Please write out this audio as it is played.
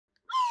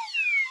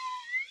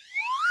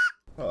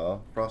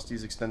Oh,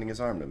 Frosty's extending his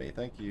arm to me.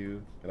 Thank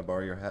you. Can I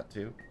borrow your hat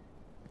too?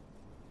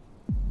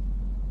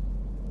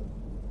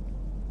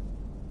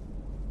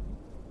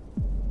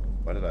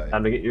 Why did I?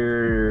 Time to get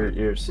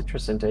your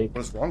citrus intake.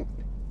 What is wrong with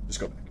me? Just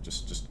go back.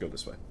 Just go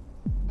this way.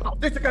 Oh,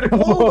 it's got a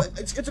globe.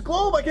 It's a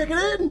globe. I can't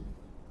get in.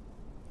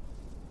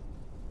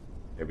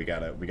 Okay,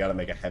 we gotta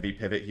make a heavy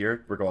pivot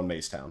here. We're going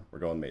Macetown. We're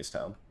going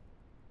Macetown.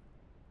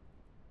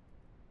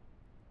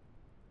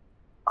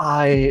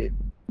 I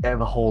am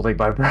holding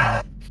my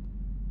breath.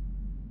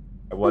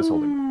 I was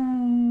holding.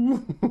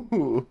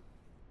 Ooh.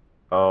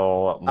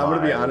 Oh I'm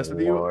gonna be my honest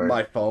with you. lord.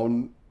 My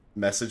phone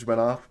message went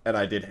off, and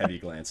I did heavy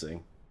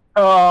glancing.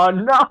 Oh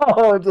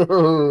no,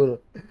 dude.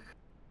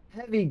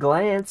 Heavy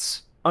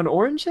glance on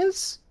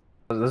oranges?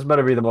 This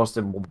better be the most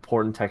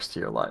important text to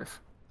your life.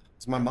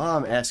 It's my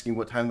mom asking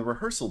what time the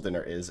rehearsal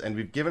dinner is, and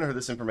we've given her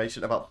this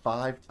information about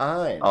 5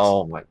 times.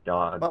 Oh my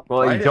god. Well,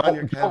 Well, write you it on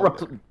your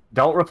calendar.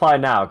 don't reply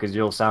now because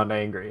you'll sound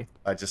angry.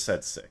 I just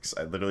said 6.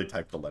 I literally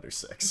typed the letter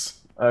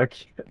 6.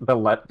 Okay.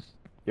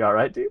 You all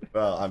right, dude?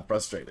 Well, I'm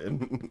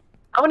frustrated.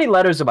 How many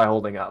letters am I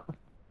holding up?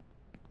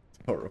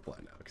 Don't reply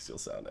now, because you'll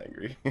sound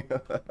angry.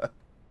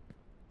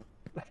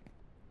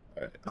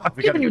 Alright, I've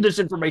given you this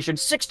information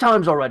 6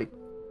 times already.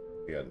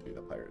 we gotta do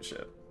the pirate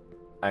ship.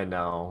 I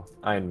know.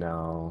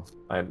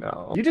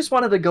 You just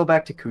wanted to go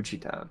back to Coochie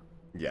Town.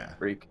 Yeah.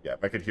 Freak. Yeah,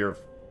 if I could hear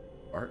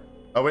Art.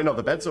 Oh, wait, no,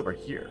 the bed's over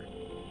here.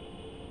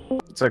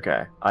 It's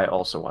okay. I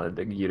also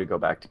wanted you to go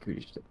back to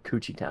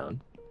Coochie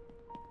Town.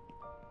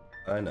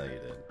 I know you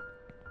did.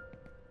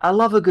 I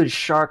love a good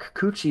shark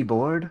coochie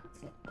board.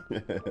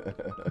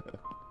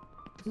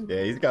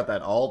 Yeah, he's got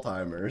that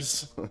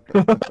Alzheimer's.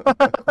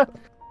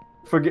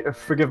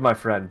 Forgive my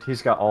friend.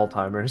 He's got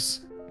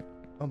Alzheimer's.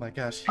 Oh my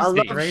gosh, he's I the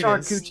love greatest.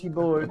 shark coochie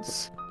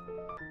boards.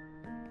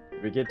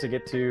 We get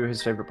to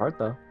his favorite part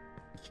though.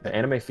 The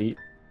anime feet.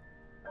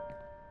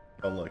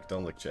 Don't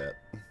look, chat.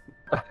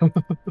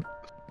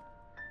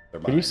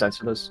 Can you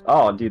censor this?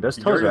 Oh, dude, those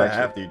You're toes are gonna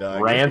actually have to,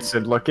 dog.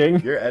 rancid looking.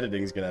 Your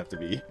editing's gonna have to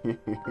be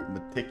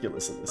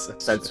meticulous in this section.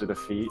 Censor the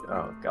feet.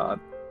 Oh god.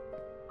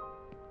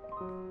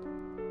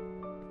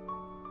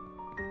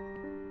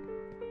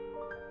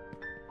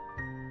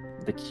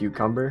 The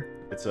cucumber.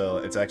 It's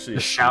actually The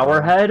a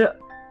shower head.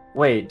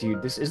 Wait,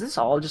 dude, is this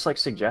all just like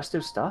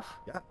suggestive stuff?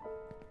 Yeah. What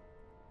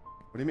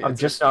do you mean? I'm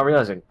just not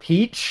realizing.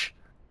 Peach,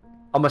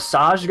 a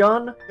massage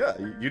gun, Yeah,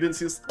 you didn't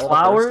see this all the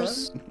flowers.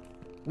 first time?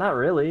 Not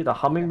really. The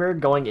hummingbird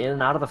going in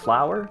and out of the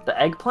flower. The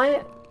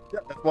eggplant. Yeah,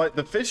 that's why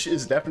the fish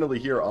is definitely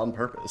here on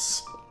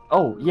purpose.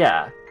 Oh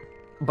yeah,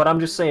 but I'm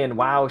just saying.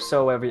 Wow.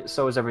 So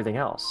is everything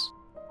else.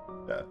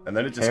 Yeah, and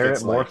then it just Carrot,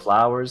 gets more like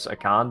flowers, a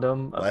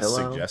condom, a less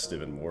pillow.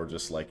 suggestive and more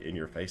just like in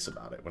your face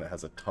about it when it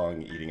has a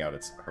tongue eating out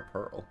her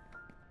pearl.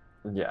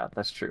 Yeah,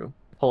 that's true.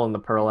 Pulling the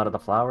pearl out of the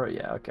flower.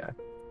 Yeah. Okay.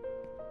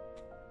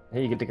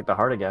 Hey, you get to get the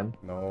heart again.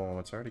 No,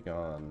 it's already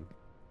gone.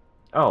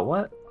 Oh,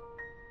 what?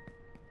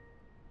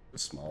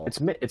 It's small. It's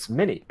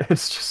mini.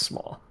 It's just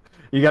small.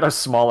 You got a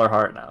smaller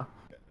heart now.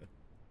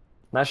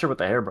 Not sure what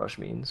the hairbrush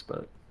means,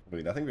 but I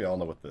mean, I think we all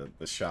know what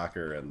the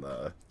shocker and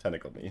the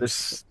tentacle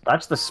means.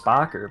 that's the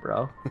spocker,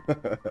 bro.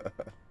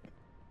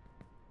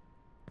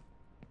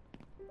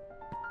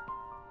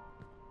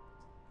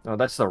 Oh,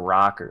 that's the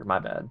rocker. My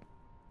bad.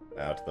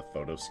 Now to the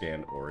photo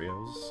scan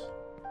Oreos.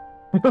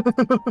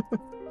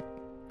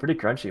 Pretty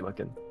crunchy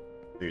looking.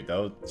 Dude,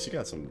 she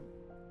got some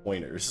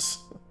pointers.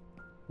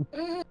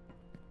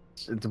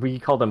 We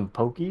call them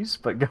pokies,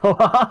 but go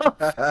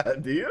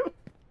off. Do you?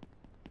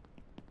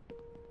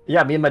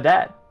 Yeah, me and my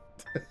dad.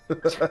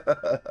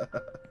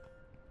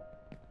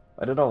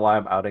 I don't know why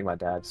I'm outing my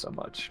dad so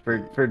much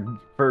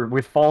for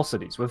with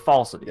falsities. Yeah, of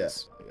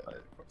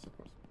course.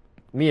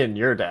 Me and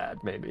your dad,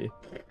 maybe.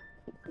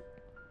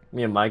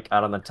 Me and Mike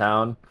out on the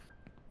town.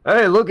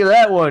 Hey, look at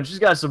that one. She's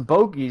got some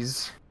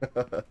pokies.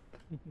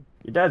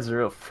 Your dad's a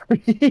real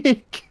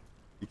freak.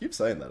 You keep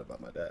saying that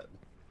about my dad.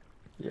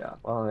 Yeah,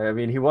 well, I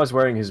mean, he was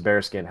wearing his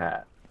bearskin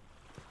hat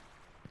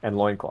and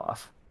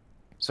loincloth.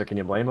 So can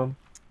you blame him?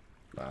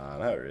 Nah,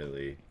 not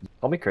really.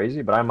 Call me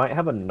crazy, but I might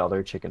have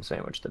another chicken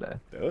sandwich today.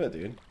 Do it,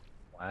 dude.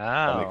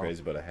 Wow. I'm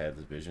crazy, but I had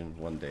this vision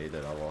one day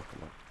that I'll walk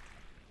among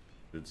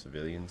good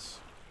civilians.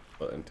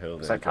 But until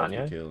then, Is that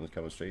Kanye? kill and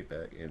coming straight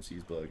back.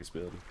 MC's blood gets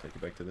spilled. Take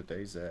it back to the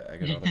days that I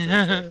got on a church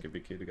that could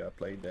be kid who got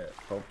played that.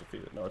 Pump the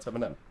field. No, it's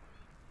Eminem.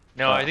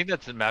 No, I think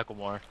that's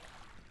Macklemore.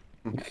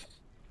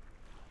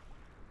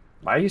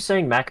 Why are you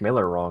saying Mac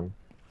Miller wrong?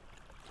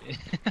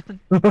 I'm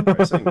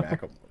saying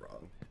Macklemore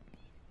wrong.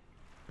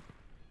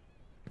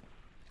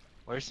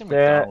 Where's the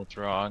Yeah. McDonald's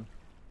wrong?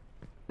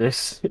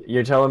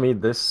 You're telling me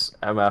this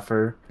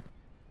MFer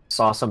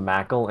saw some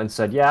Mackle and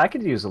said, yeah, I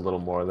could use a little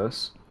more of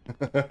this.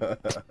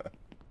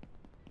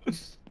 He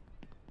doesn't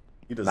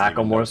even know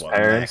Macklemore's what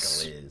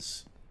parents. Mackle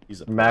is.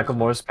 He's a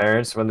Macklemore's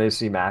parents, when they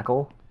see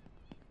Mackle.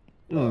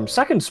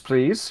 Seconds,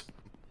 please.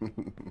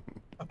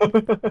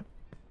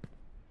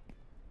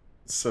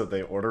 So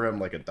they order him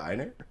like a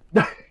diner?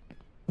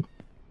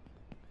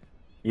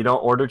 You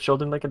don't order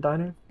children like a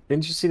diner?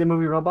 Didn't you see the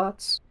movie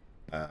Robots?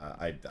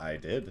 I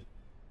did.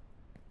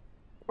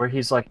 where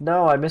he's like,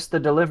 "No, I missed the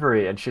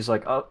delivery," and she's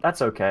like, "Oh,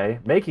 that's okay.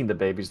 Making the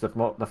baby's the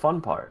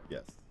fun part."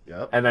 Yes.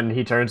 Yep. And then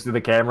he turns to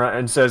the camera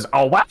and says,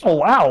 "Oh wow,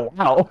 wow,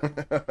 wow!"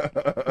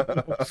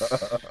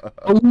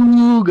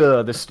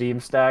 Ooga! The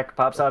steam stack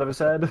pops out of his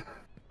head.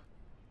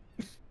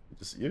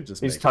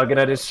 He's tugging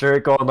at his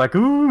shirt, going like, "Ooh,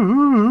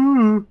 ooh,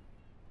 ooh."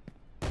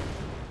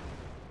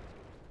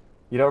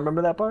 You don't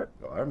remember that part?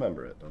 Oh, I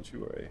remember it. Don't you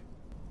worry.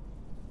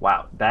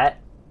 Wow, the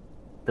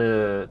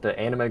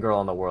anime girl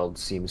in the world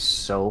seems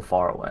so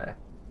far away.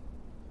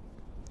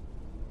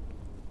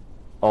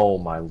 Oh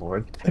my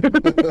lord.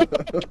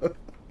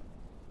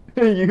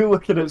 You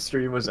looking at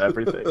stream was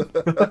everything.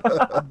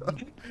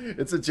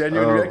 It's a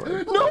genuine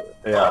reaction. No!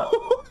 Yeah.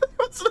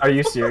 Are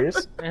you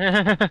serious?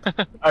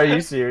 Are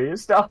you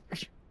serious? Stop.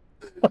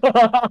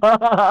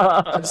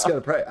 I just gotta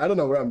pray. I don't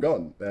know where I'm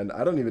going, and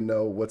I don't even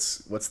know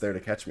what's there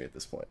to catch me at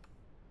this point.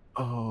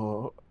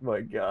 Oh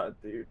my god,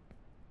 dude.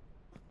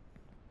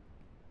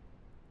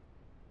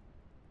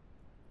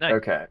 Nice.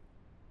 Okay.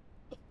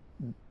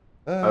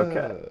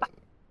 Okay.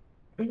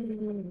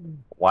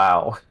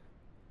 Wow.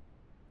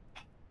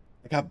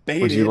 I got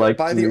baited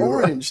by the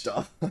orange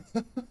stuff.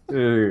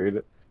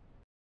 Dude.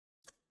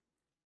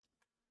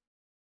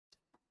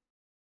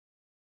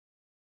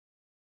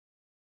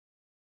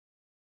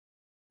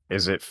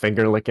 Is it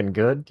finger licking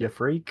good, you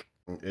freak?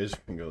 It is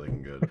finger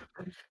looking good.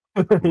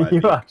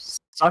 You are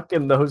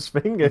sucking those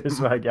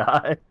fingers, my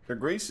guy. They're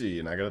greasy,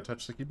 and I gotta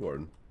touch the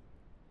keyboard.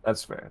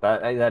 That's fair.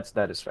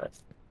 That is fair.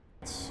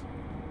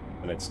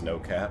 And it's no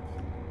cap.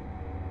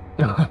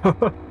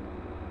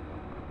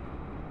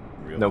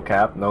 No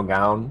cap, no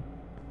gown.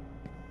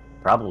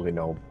 Probably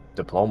no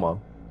diploma,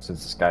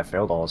 since this guy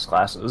failed all his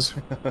classes.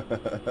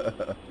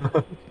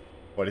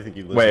 Why do you think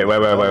he lives? Wait.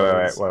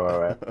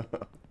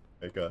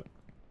 Wake up.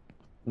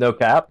 No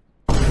cap.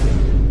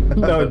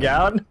 No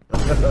gown.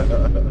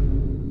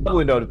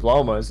 Probably no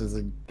diploma, since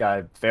the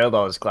guy failed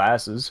all his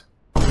classes.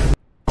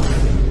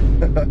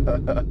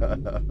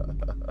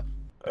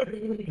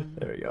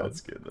 There we go.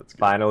 That's good. That's good.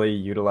 Finally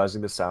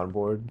utilizing the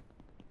soundboard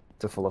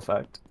to full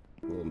effect.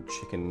 Little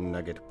chicken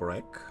nugget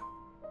break.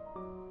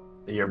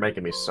 You're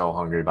making me so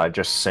hungry by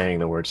just saying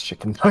the words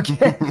chicken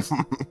nuggets.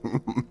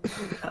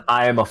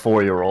 I am a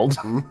 4-year-old.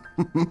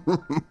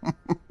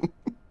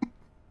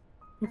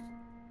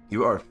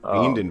 You are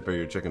fiending for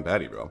your chicken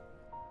patty, bro.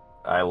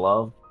 I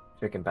love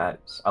chicken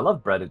patties. I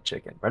love breaded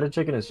chicken. Breaded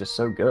chicken is just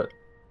so good.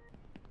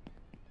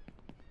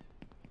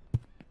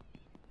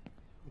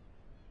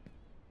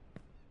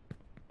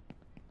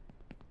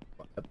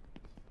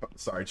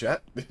 Sorry,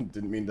 chat.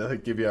 Didn't mean to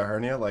give you a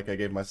hernia like I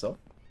gave myself.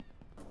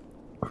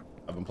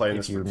 I've been playing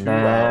this for 2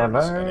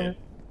 hours, and it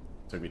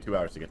took me 2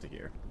 hours to get to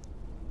here.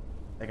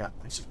 I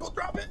should go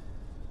drop it.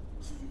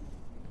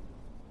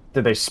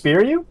 Did they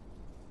spear you?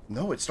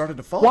 No, it started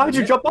to fall. Why'd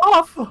you jump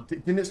off?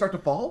 Didn't it start to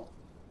fall?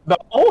 No.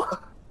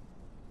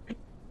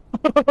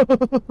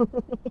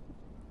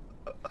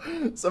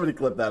 Somebody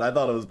clip that. I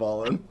thought it was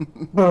falling.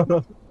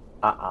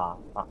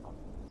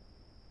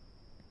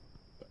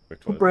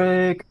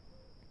 Break.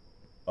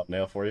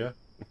 Thumbnail for you.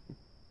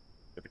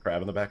 Get the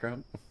crab in the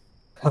background.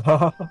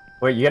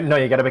 Wait, you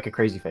gotta make a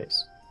crazy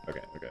face.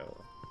 Okay.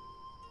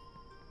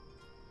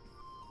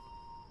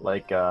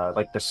 Like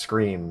the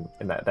scream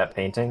in that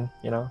painting,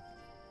 you know?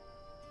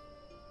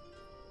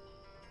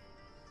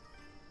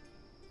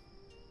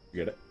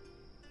 You get it?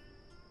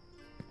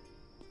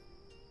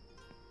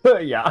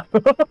 Yeah.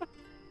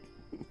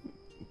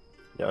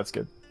 Yeah, that's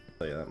good. I'll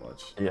tell you that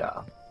much.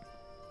 Yeah.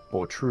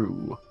 Well,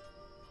 true.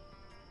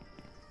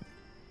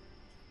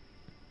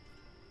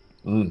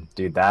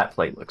 Dude, that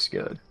plate looks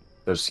good.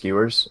 Those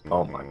skewers?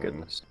 Oh my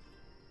goodness.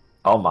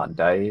 Oh my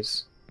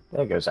days.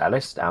 There goes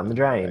Alice down the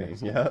drain.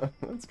 Yeah,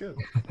 that's good.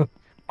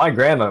 My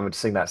grandma would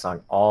sing that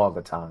song all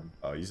the time.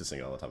 Oh, I used to sing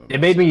it all the time. It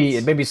made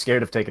me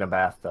scared of taking a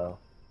bath though.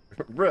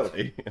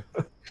 Really?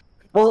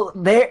 Well,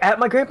 at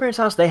my grandparents'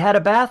 house, they had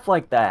a bath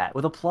like that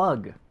with a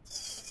plug,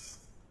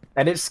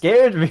 and it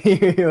scared me.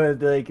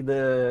 With like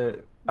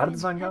how did the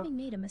song go? Having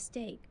made a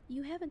mistake,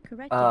 you haven't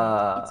corrected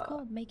it. It's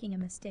called making a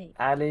mistake.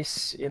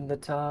 Alice in the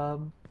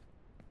tub.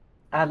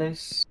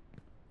 Alice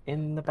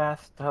in the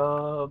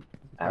bathtub.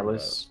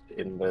 Alice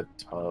in the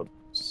tub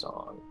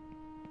song.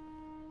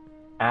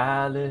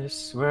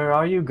 Alice, where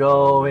are you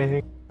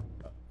going?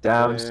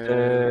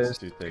 Downstairs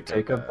to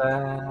take a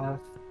bath.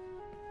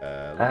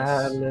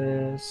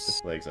 Alice.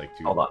 His legs like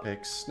two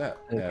picks, snap,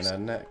 Picks.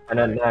 and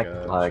a neck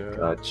Like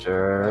a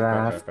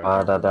giraffe.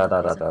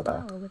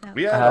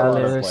 We had a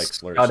lot of, like, Alice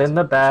flourishes. got in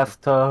the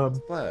bathtub.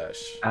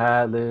 Splash.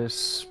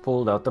 Alice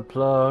pulled out the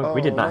plug. We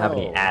did not have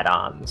any no.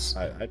 add-ons.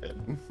 I did.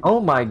 Oh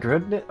my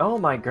goodness. Oh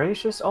my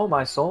gracious. Oh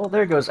my soul.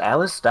 There goes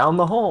Alice down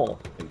the hole.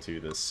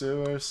 Into the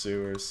sewer,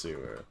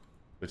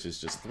 which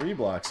is just 3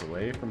 blocks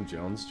away from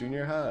Jones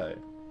Junior High.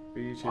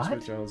 Beaches What?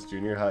 with Jones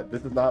Junior High.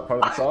 This is not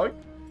part of the song?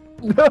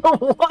 No,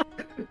 what?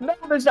 No,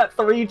 there's not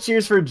 3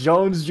 cheers for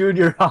Jones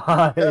Junior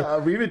High. Yeah,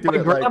 we would do My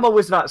it grandma like...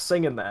 was not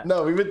singing that.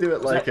 No, we would do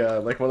it like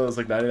one of those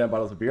like 99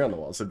 bottles of beer on the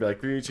wall. So it'd be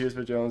like 3 cheers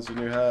for Jones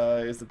Junior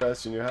High is the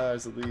best junior high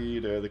is the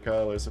leader. The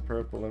colors are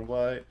purple and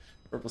white.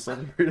 Purple says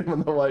for freedom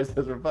and the white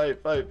says for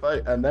fight, fight,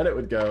 fight. And then it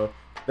would go,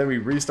 then we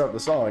restart the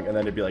song, and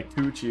then it'd be like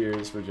 2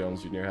 cheers for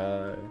Jones Junior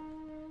High.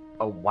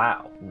 Oh,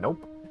 wow.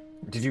 Nope.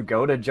 Did you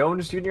go to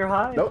Jones Junior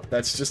High? Nope,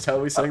 that's just how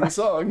we sang the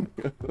song.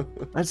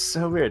 That's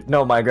so weird.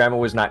 No, my grandma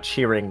was not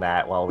cheering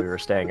that while we were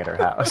staying at her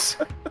house.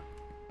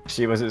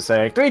 She wasn't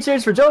saying, 3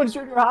 cheers for Jones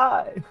Junior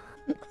High!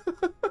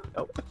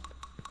 Nope.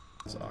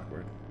 It's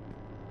awkward.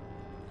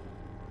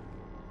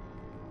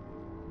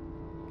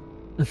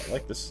 I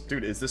like this.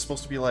 Dude, is this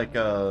supposed to be like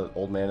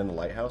Old Man in the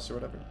Lighthouse or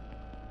whatever?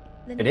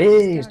 It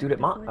is, dude. It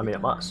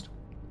must.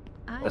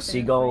 The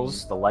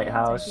seagulls, the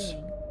lighthouse,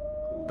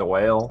 the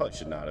whale. Probably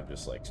should not have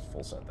just like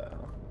full sent that,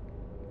 huh?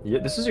 Yeah,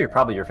 this is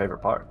probably your favorite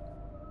part.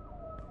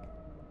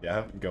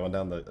 Yeah, going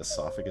down the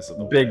esophagus of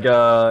the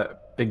whale.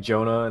 Big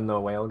Jonah and the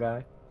whale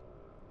guy.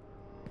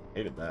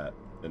 Hated that.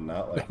 Did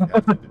not like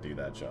having to do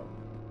that jump.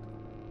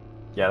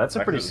 Yeah, that's a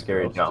Back pretty to the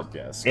scary girls, jump.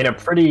 just, In a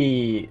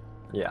pretty...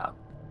 yeah.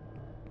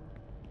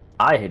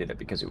 I hated it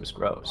because it was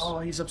gross. Oh,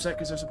 he's upset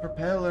because there's a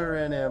propeller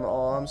in him.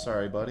 Oh, I'm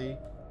sorry, buddy.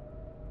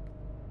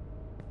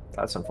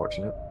 That's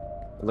unfortunate.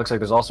 It looks like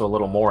there's also a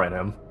little more in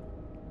him.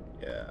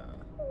 Yeah.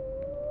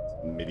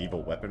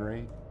 Medieval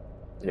weaponry.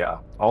 Yeah.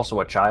 Also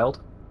a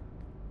child.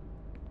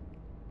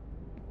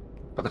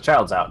 But the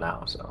child's out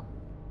now, so...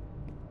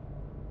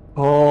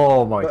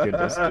 Oh my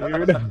goodness,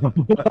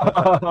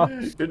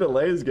 dude. Your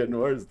delay is getting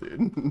worse,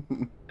 dude.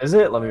 Is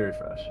it? Let me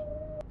refresh.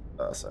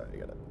 Oh, sorry, I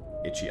got an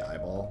itchy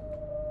eyeball.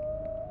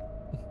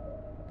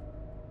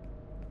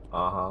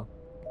 Uh-huh.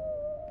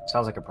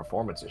 Sounds like a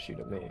performance issue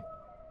to me.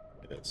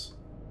 It is.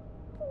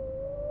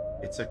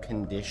 It's a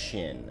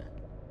condition.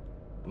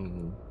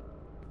 Mm-hmm.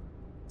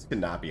 This could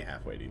not be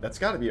halfway, dude. That's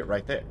got to be it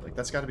right there. Like,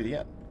 that's got to be the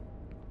end.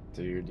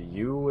 Dude,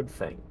 you would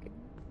think.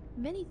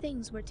 Many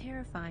things were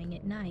terrifying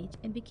at night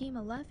and became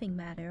a laughing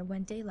matter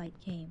when daylight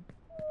came.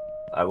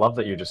 I love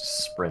that you're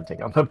just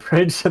sprinting on the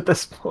bridge at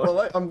this point.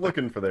 Well, I'm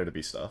looking for there to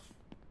be stuff.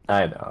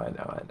 I know.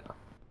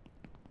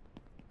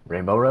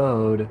 Rainbow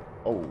Road.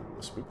 Oh,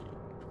 spooky.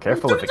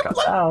 Careful if it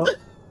cuts out.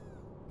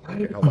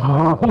 Okay, hold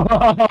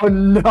on. Oh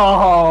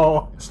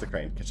no! It's the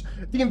crane.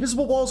 The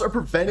invisible walls are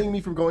preventing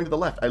me from going to the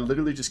left. I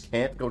literally just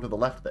can't go to the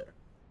left there.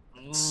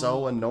 It's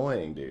so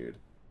annoying, dude.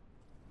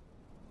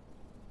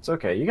 It's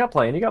okay. You got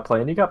plane.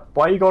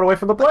 Why are you going away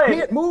from the plane? I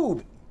can't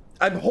move.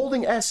 I'm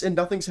holding S and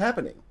nothing's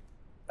happening.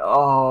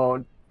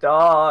 Oh,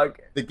 dog.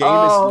 The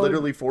game is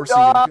literally forcing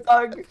me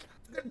to...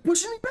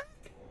 Pushing me back.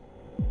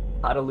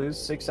 How to lose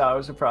 6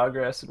 hours of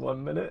progress in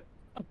 1 minute.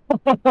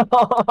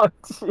 I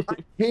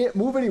can't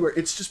move anywhere.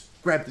 It's just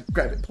grab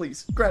it,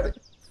 please. Grab it.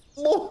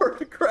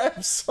 Lord,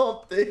 grab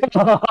something.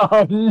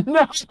 Oh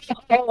no!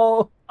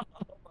 Oh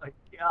my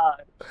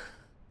god.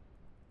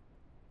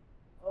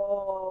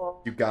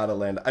 Oh. You gotta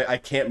land. I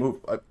can't move.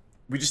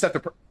 We just have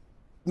to...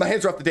 My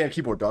hands are off the damn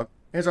keyboard, dog.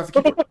 Hands are off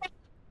the keyboard.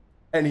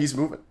 And he's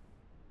moving.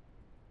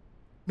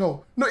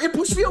 No, it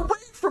pushed me away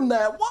from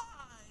that.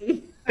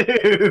 Why?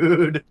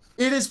 Dude.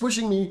 It is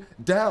pushing me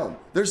down.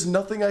 There's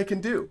nothing I can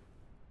do.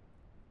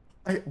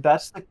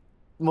 That's the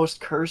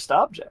most cursed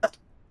object.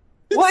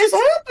 What is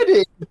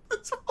happening?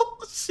 It's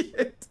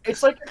bullshit.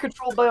 It's like you're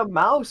controlled by a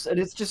mouse and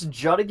it's just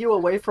jutting you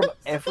away from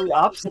every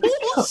obstacle.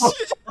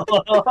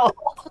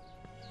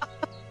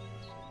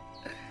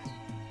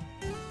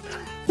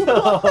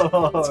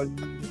 Oh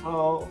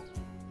no.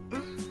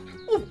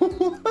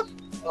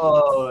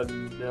 Oh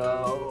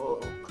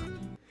no.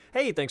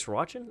 Hey, thanks for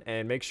watching,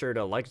 and make sure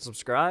to like and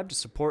subscribe to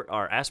support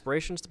our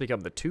aspirations to become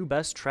the 2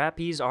 best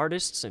trapeze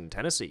artists in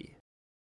Tennessee.